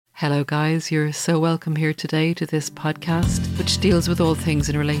Hello guys, you're so welcome here today to this podcast, which deals with all things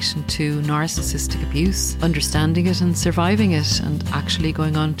in relation to narcissistic abuse, understanding it and surviving it, and actually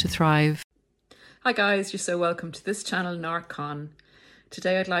going on to thrive. Hi guys, you're so welcome to this channel, Narcon.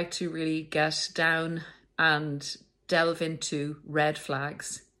 Today I'd like to really get down and delve into red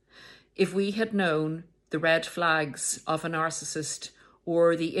flags. If we had known the red flags of a narcissist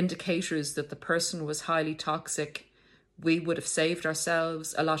or the indicators that the person was highly toxic, we would have saved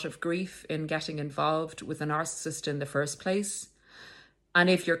ourselves a lot of grief in getting involved with a narcissist in the first place. And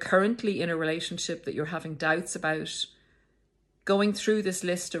if you're currently in a relationship that you're having doubts about, going through this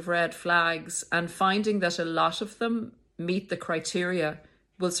list of red flags and finding that a lot of them meet the criteria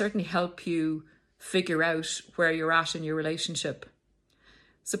will certainly help you figure out where you're at in your relationship.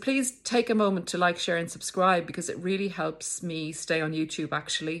 So please take a moment to like, share and subscribe, because it really helps me stay on YouTube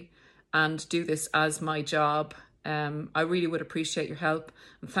actually and do this as my job. I really would appreciate your help,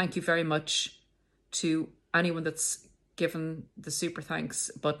 and thank you very much to anyone that's given the super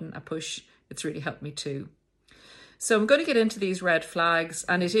thanks button a push. It's really helped me too. So I'm going to get into these red flags,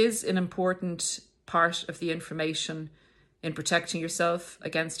 and it is an important part of the information in protecting yourself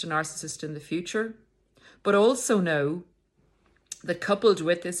against a narcissist in the future. But also know that coupled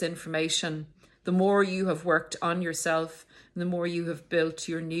with this information, the more you have worked on yourself and the more you have built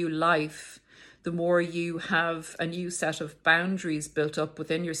your new life, the more you have a new set of boundaries built up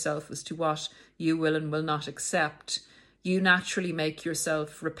within yourself as to what you will and will not accept, you naturally make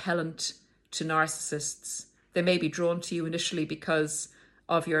yourself repellent to narcissists. They may be drawn to you initially because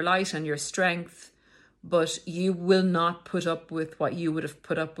of your light and your strength, but you will not put up with what you would have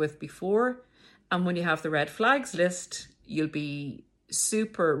put up with before. And when you have the red flags list, you'll be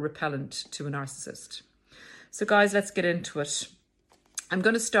super repellent to a narcissist. So guys, let's get into it. I'm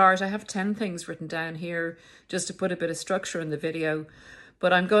going to start, I have 10 things written down here just to put a bit of structure in the video,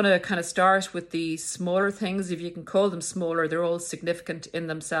 but I'm going to kind of start with the smaller things, if you can call them smaller. They're all significant in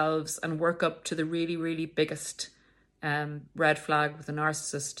themselves, and work up to the really, really biggest red flag with a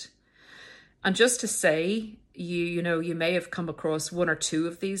narcissist. And just to say, you may have come across one or two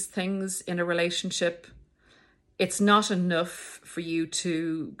of these things in a relationship. It's not enough for you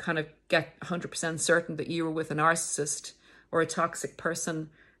to kind of get 100% certain that you were with a narcissist or a toxic person.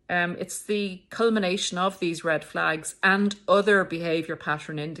 It's the culmination of these red flags and other behaviour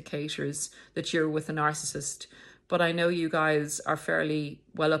pattern indicators that you're with a narcissist. But I know you guys are fairly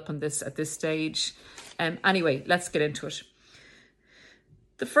well up on this at this stage. Anyway, let's get into it.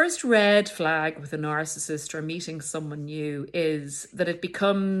 The first red flag with a narcissist or meeting someone new is that it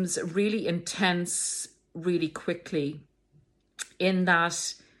becomes really intense really quickly, in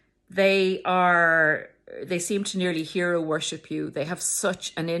that they seem to nearly hero worship you. They have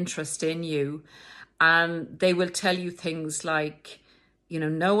such an interest in you, and they will tell you things like,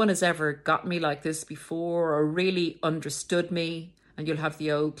 no one has ever got me like this before, or really understood me. And you'll have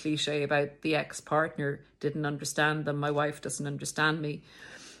the old cliche about the ex-partner didn't understand them. My wife doesn't understand me.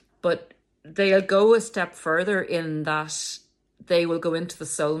 But they'll go a step further in that they will go into the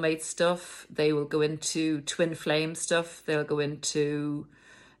soulmate stuff. They will go into twin flame stuff. They'll go into,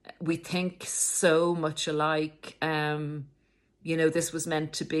 we think so much alike, this was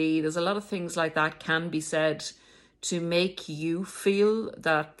meant to be. There's a lot of things like that can be said to make you feel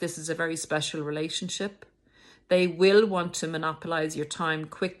that this is a very special relationship. They will want to monopolize your time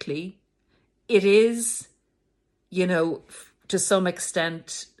quickly. It is, to some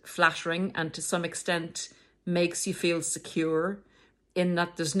extent flattering, and to some extent makes you feel secure in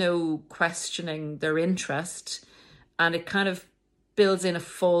that there's no questioning their interest, and it kind of builds in a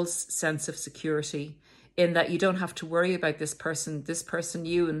false sense of security in that you don't have to worry about this person,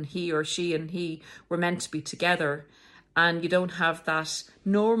 you and he, or she and he were meant to be together. And you don't have that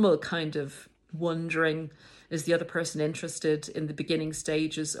normal kind of wondering, is the other person interested in the beginning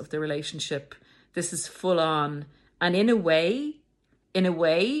stages of the relationship? This is full on. And in a way,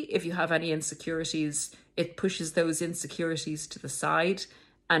 if you have any insecurities, it pushes those insecurities to the side,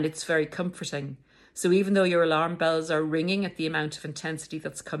 and it's very comforting. So even though your alarm bells are ringing at the amount of intensity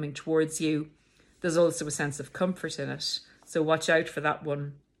that's coming towards you, there's also a sense of comfort in it. So watch out for that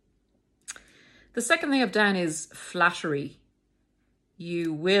one. The second thing I've done is flattery.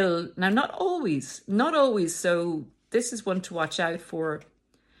 You will, now not always, so this is one to watch out for.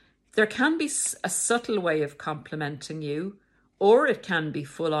 There can be a subtle way of complimenting you, or it can be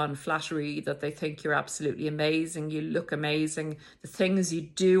full-on flattery that they think you're absolutely amazing, you look amazing, the things you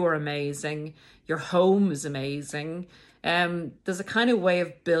do are amazing, your home is amazing. There's a kind of way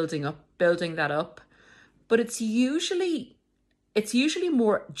of building that up, but it's usually it's usually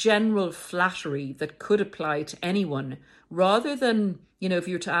more general flattery that could apply to anyone, rather than, if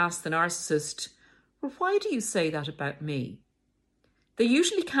you were to ask the narcissist, well, why do you say that about me? They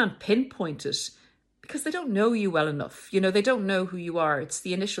usually can't pinpoint it because they don't know you well enough. They don't know who you are. It's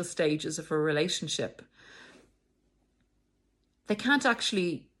the initial stages of a relationship. They can't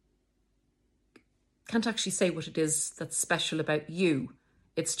actually say what it is that's special about you.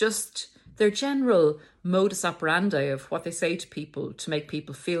 It's just their general modus operandi of what they say to people to make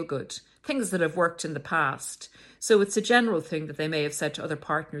people feel good, things that have worked in the past. So it's a general thing that they may have said to other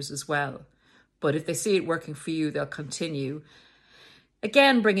partners as well. But if they see it working for you, they'll continue.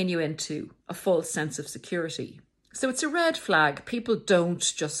 Again, bringing you into a false sense of security. So it's a red flag. People don't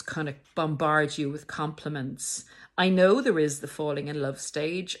just kind of bombard you with compliments. I know there is the falling in love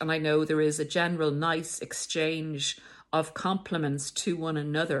stage, and I know there is a general nice exchange of compliments to one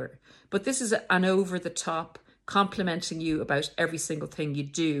another. But this is an over-the-top complimenting you about every single thing you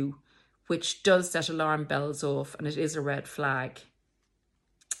do, which does set alarm bells off, and it is a red flag.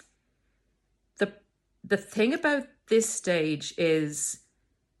 The thing about this stage is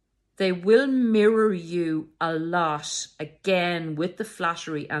they will mirror you a lot, again, with the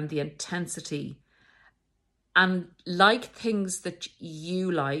flattery and the intensity, and like things that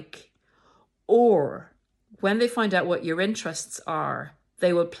you like, or when they find out what your interests are,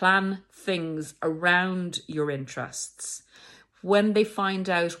 they will plan things around your interests. When they find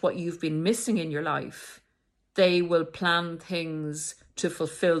out what you've been missing in your life, they will plan things to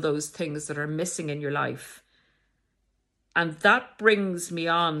fulfill those things that are missing in your life. And that brings me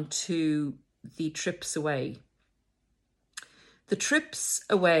on to the trips away. The trips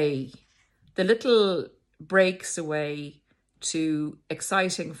away, the little breaks away to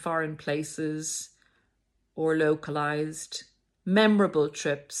exciting foreign places or localized, memorable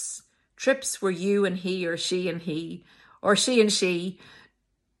trips where you and he or she and he or she and she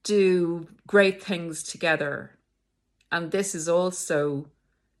do great things together. And this is also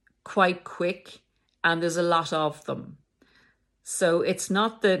quite quick, and there's a lot of them. So it's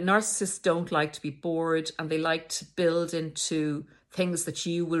not that narcissists don't like to be bored, and they like to build into things that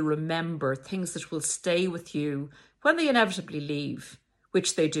you will remember, things that will stay with you when they inevitably leave,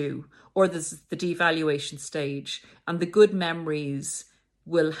 which they do, or there's the devaluation stage, and the good memories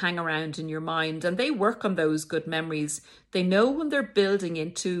will hang around in your mind, and they work on those good memories. They know when they're building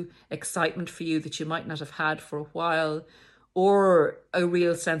into excitement for you that you might not have had for a while, or a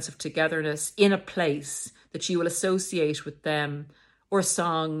real sense of togetherness in a place that you will associate with them, or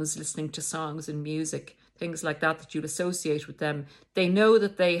songs, listening to songs and music, things like that you'll associate with them. They know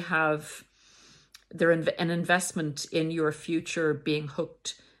that they're an investment in your future being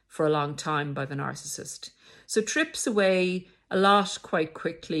hooked for a long time by the narcissist. So trips away a lot quite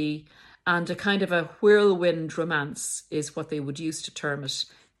quickly, and a kind of a whirlwind romance is what they would use to term it,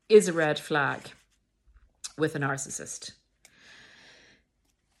 is a red flag with a narcissist.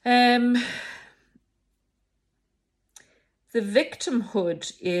 The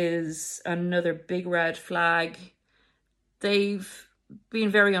victimhood is another big red flag. They've been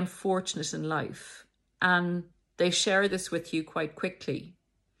very unfortunate in life, and they share this with you quite quickly.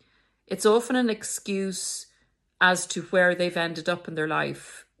 It's often an excuse as to where they've ended up in their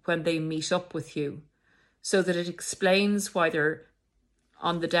life when they meet up with you, so that it explains why they're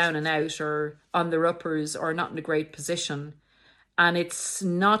on the down and out, or on their uppers, or not in a great position. And it's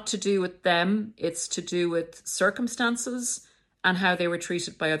not to do with them, it's to do with circumstances and how they were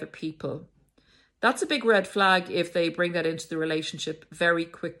treated by other people. That's a big red flag if they bring that into the relationship very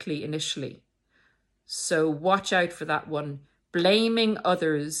quickly initially. So watch out for that one. Blaming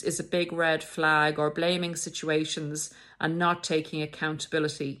others is a big red flag, or blaming situations and not taking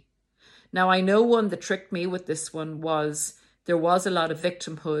accountability. Now, I know one that tricked me with this one was there was a lot of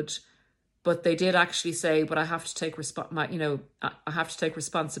victimhood, but they did actually say, but I have to take I have to take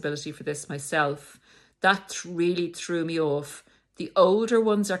responsibility for this myself. That really threw me off. The older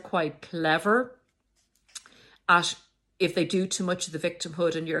ones are quite clever at, if they do too much of the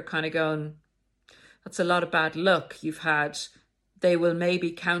victimhood and you're kind of going, that's a lot of bad luck you've had, they will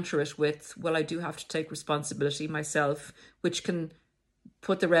maybe counter it with, well, I do have to take responsibility myself, which can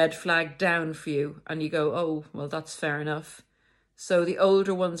put the red flag down for you. And you go, oh, well, that's fair enough. So the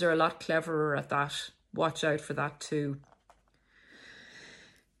older ones are a lot cleverer at that. Watch out for that too.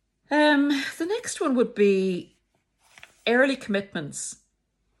 The next one would be early commitments.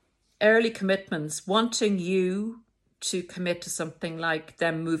 Early commitments, wanting you to commit to something, like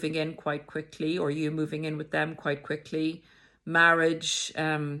them moving in quite quickly, or you moving in with them quite quickly. Marriage,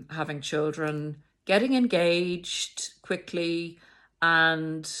 having children, getting engaged quickly,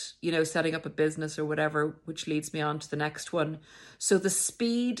 and, setting up a business or whatever, which leads me on to the next one. So the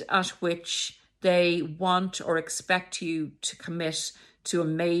speed at which they want or expect you to commit to a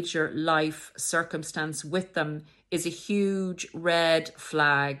major life circumstance with them is a huge red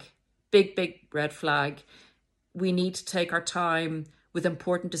flag. Big, big red flag. We need to take our time with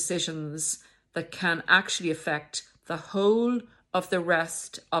important decisions that can actually affect the whole of the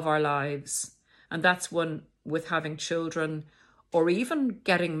rest of our lives. And that's one with having children, or even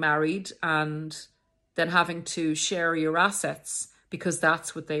getting married and then having to share your assets because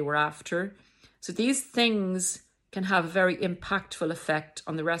that's what they were after. So these things can have a very impactful effect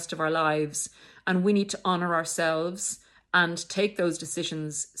on the rest of our lives, and we need to honour ourselves and take those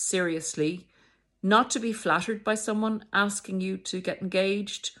decisions seriously, not to be flattered by someone asking you to get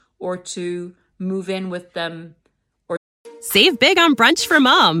engaged or to move in with them. Save big on brunch for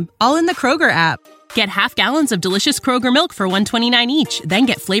mom, all in the Kroger app. Get half gallons of delicious Kroger milk for $1.29 each. Then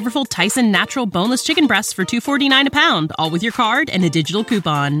get flavorful Tyson natural boneless chicken breasts for $2.49 a pound, all with your card and a digital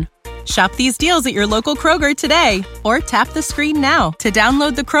coupon. Shop these deals at your local Kroger today, or tap the screen now to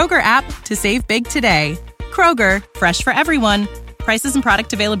download the Kroger app to save big today. Kroger, fresh for everyone. Prices and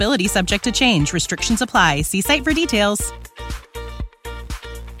product availability subject to change. Restrictions apply. See site for details.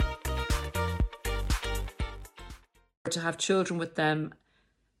 To have children with them,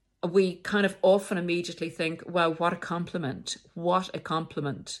 we kind of often immediately think, wow, what a compliment. What a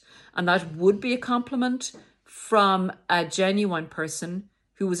compliment. And that would be a compliment from a genuine person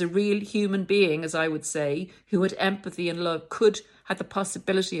who was a real human being, as I would say, who had empathy and love, had the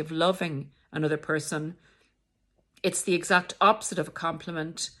possibility of loving another person. It's the exact opposite of a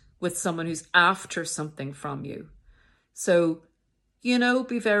compliment with someone who's after something from you. So,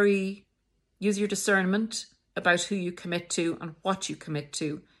 use your discernment about who you commit to and what you commit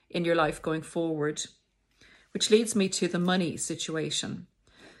to in your life going forward. Which leads me to the money situation.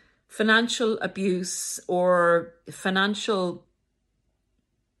 Financial abuse or financial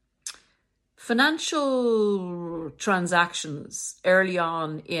transactions early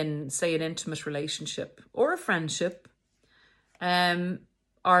on in, say, an intimate relationship or a friendship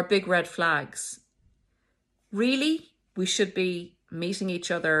are big red flags. Really, we should be meeting each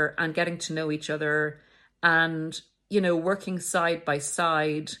other and getting to know each other and, working side by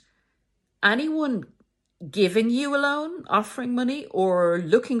side. Anyone giving you a loan, offering money, or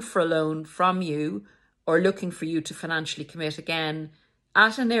looking for a loan from you, or looking for you to financially commit again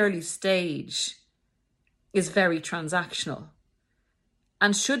at an early stage is very transactional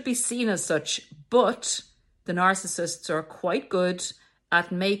and should be seen as such. But the narcissists are quite good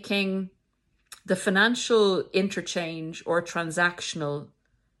at making the financial interchange or transaction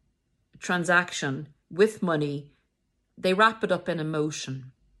with money, they wrap it up in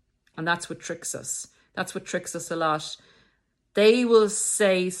emotion. And that's what tricks us. That's what tricks us a lot. They will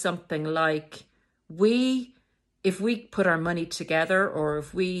say something like, if we put our money together, or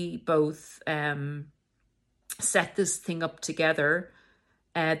if we both set this thing up together,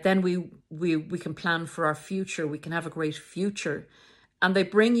 then we can plan for our future. We can have a great future. And they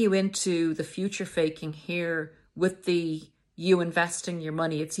bring you into the future faking here with you investing your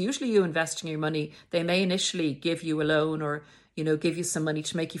money. It's usually you investing your money. They may initially give you a loan or, give you some money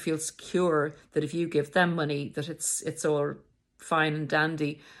to make you feel secure that if you give them money, that it's all fine and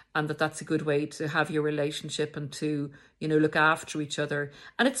dandy, and that's a good way to have your relationship and to, look after each other.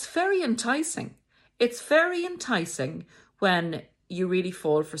 And it's very enticing. It's very enticing when you really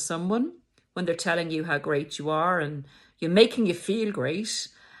fall for someone, when they're telling you how great you are and you're making you feel great,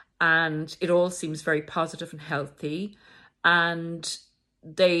 and it all seems very positive and healthy, and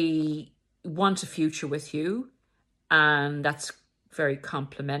they want a future with you, and that's very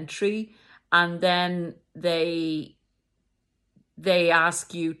complimentary. And then they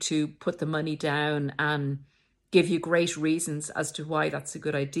ask you to put the money down and give you great reasons as to why that's a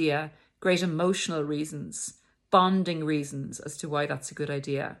good idea, great emotional reasons, bonding reasons as to why that's a good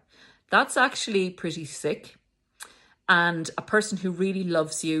idea. That's actually pretty sick. And a person who really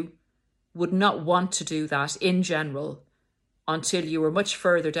loves you would not want to do that in general until you were much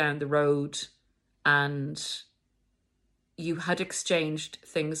further down the road and you had exchanged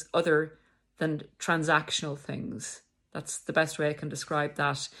things other than transactional things. That's the best way I can describe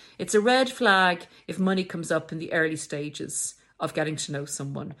that. It's a red flag if money comes up in the early stages of getting to know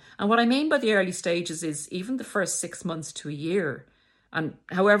someone. And what I mean by the early stages is even the first 6 months to a year, and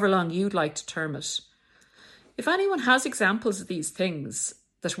however long you'd like to term it. If anyone has examples of these things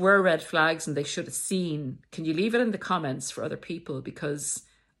that were red flags and they should have seen, can you leave it in the comments for other people? Because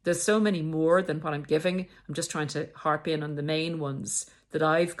there's so many more than what I'm giving. I'm just trying to harp in on the main ones that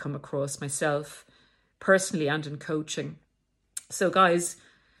I've come across myself, personally and in coaching. So guys,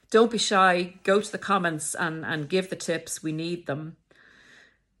 don't be shy. Go to the comments and give the tips. We need them.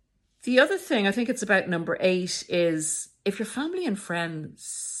 The other thing, I think it's about number 8, is if your family and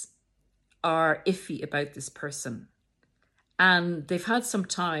friends are iffy about this person and they've had some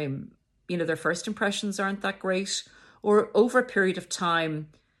time, their first impressions aren't that great, or over a period of time,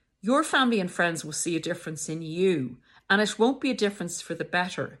 your family and friends will see a difference in you, and it won't be a difference for the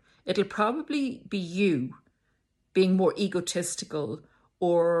better. It'll probably be you being more egotistical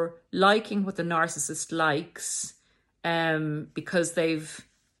or liking what the narcissist likes because they've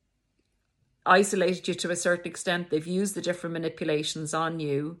isolated you to a certain extent. They've used the different manipulations on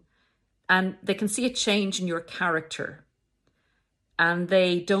you, and they can see a change in your character, and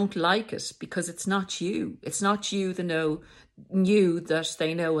they don't like it because it's not you. It's not you that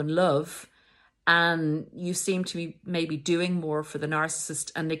they know and love, and you seem to be maybe doing more for the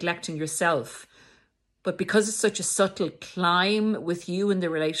narcissist and neglecting yourself. But because it's such a subtle climb with you in the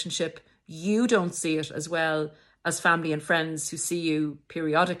relationship, you don't see it as well as family and friends who see you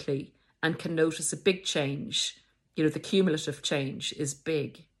periodically and can notice a big change. The cumulative change is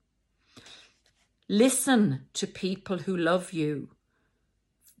big. Listen to people who love you.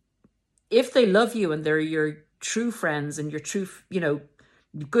 If they love you and they're your true friends and your true,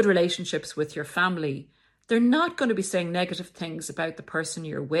 good relationships with your family, they're not going to be saying negative things about the person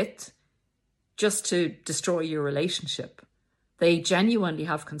you're with just to destroy your relationship. They genuinely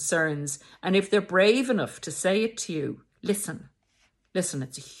have concerns. And if they're brave enough to say it to you, listen. Listen,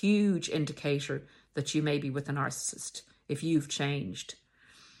 it's a huge indicator that you may be with a narcissist if you've changed.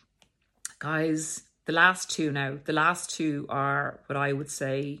 Guys, the last two are what I would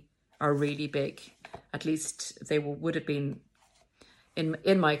say are really big. At least they would have been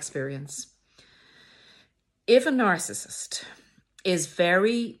in my experience. If a narcissist is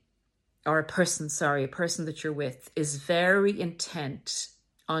a person that you're with is very intent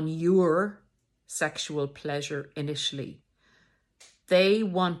on your sexual pleasure initially, they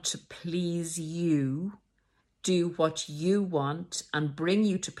want to please you, do what you want, and bring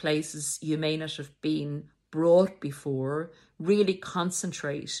you to places you may not have been brought before, really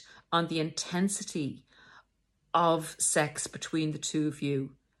concentrate on the intensity of sex between the two of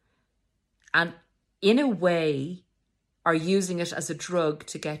you. And in a way, are using it as a drug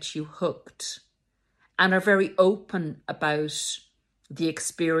to get you hooked, and are very open about the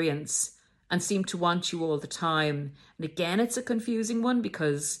experience and seem to want you all the time. And again, it's a confusing one,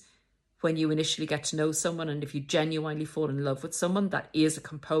 because when you initially get to know someone, and if you genuinely fall in love with someone, that is a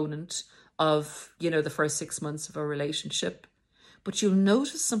component of, the first 6 months of a relationship. But you'll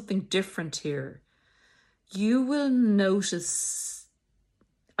notice something different here. You will notice,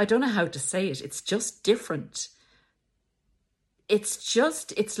 I don't know how to say it, it's just different.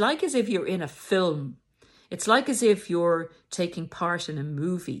 It's like as if you're in a film. It's like as if you're taking part in a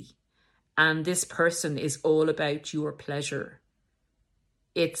movie and this person is all about your pleasure.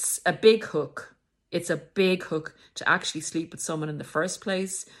 It's a big hook. It's a big hook to actually sleep with someone in the first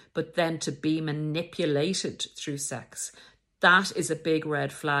place, but then to be manipulated through sex. That is a big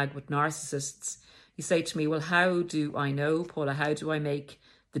red flag with narcissists. You say to me, well, how do I know, Paula, how do I make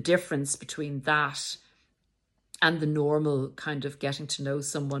the difference between that and the normal kind of getting to know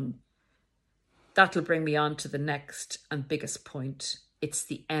someone? That'll bring me on to the next and biggest point. It's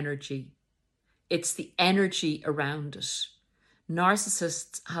the energy. It's the energy around it.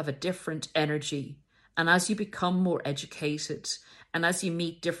 Narcissists have a different energy. And as you become more educated and as you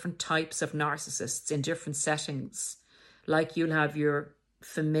meet different types of narcissists in different settings, like you'll have your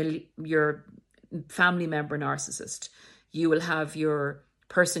family member narcissist, you will have your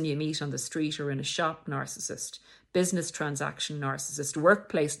person you meet on the street or in a shop narcissist, business transaction narcissist,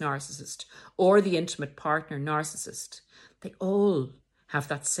 workplace narcissist, or the intimate partner narcissist. They all have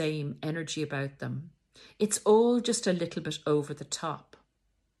that same energy about them. It's all just a little bit over the top.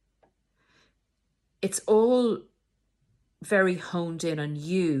 It's all very honed in on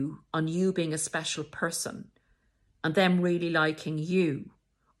you being a special person, and them really liking you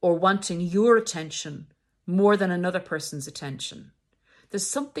or wanting your attention more than another person's attention. There's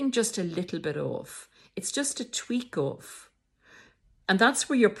something just a little bit off. It's just a tweak off. And that's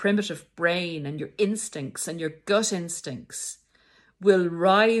where your primitive brain and your instincts and your gut instincts will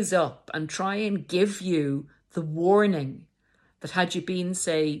rise up and try and give you the warning that had you been,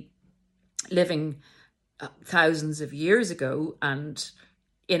 say, living thousands of years ago and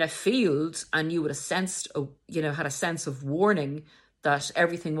in a field, and you would have sensed, had a sense of warning that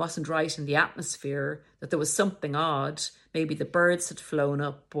everything wasn't right in the atmosphere, that there was something odd, maybe the birds had flown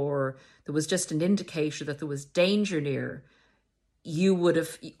up, or there was just an indicator that there was danger near, you would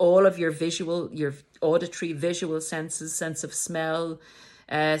have all of your auditory, visual senses, sense of smell,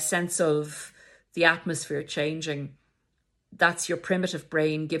 sense of the atmosphere changing. That's your primitive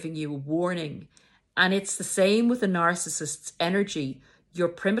brain giving you a warning. And it's the same with a narcissist's energy. Your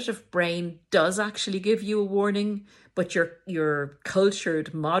primitive brain does actually give you a warning, but your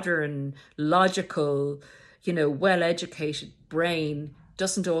cultured, modern, logical, well-educated brain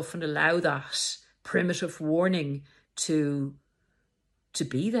doesn't often allow that primitive warning to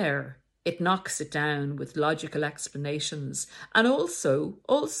be there. It knocks it down with logical explanations, and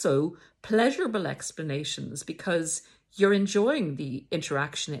also pleasurable explanations, because you're enjoying the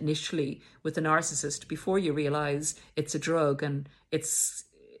interaction initially with the narcissist before you realize it's a drug and it's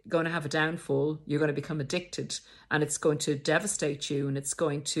going to have a downfall. You're going to become addicted, and it's going to devastate you, and it's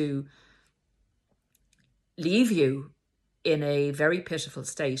going to leave you in a very pitiful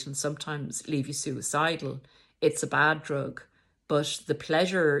state, and sometimes leave you suicidal. It's a bad drug, but the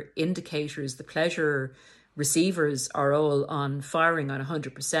pleasure indicators, the pleasure receivers are all on firing on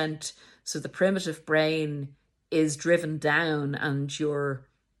 100%. So the primitive brain is driven down, and you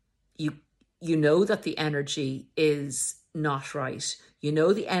know that the energy is not right. You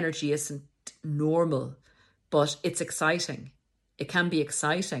know the energy isn't normal, but it's exciting. It can be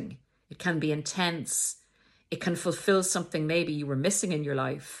exciting. It can be intense. It can fulfill something maybe you were missing in your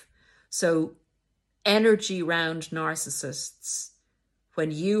life. So energy around narcissists,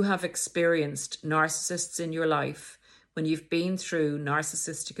 when you have experienced narcissists in your life, when you've been through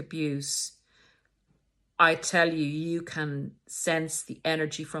narcissistic abuse, I tell you, you can sense the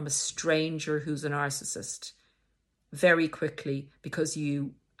energy from a stranger who's a narcissist very quickly, because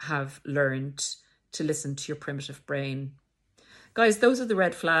you have learned to listen to your primitive brain. Guys, those are the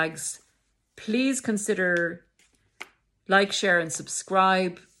red flags. Please consider like, share and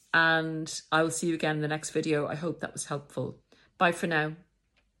subscribe, and I will see you again in the next video. I hope that was helpful. Bye for now.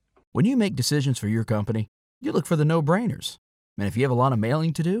 When you make decisions for your company, you look for the no-brainers. And if you have a lot of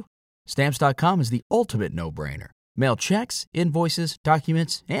mailing to do, Stamps.com is the ultimate no-brainer. Mail checks, invoices,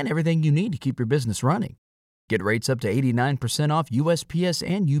 documents, and everything you need to keep your business running. Get rates up to 89% off USPS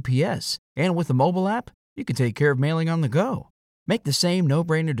and UPS. And with the mobile app, you can take care of mailing on the go. Make the same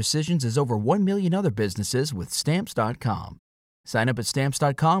no-brainer decisions as over 1 million other businesses with Stamps.com. Sign up at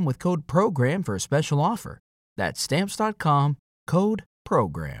Stamps.com with code PROGRAM for a special offer. That's Stamps.com, code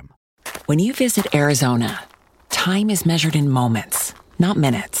PROGRAM. When you visit Arizona, time is measured in moments, not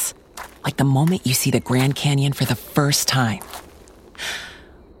minutes. Like the moment you see the Grand Canyon for the first time.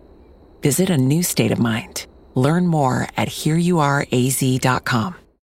 Visit a new state of mind. Learn more at hereyouareaz.com.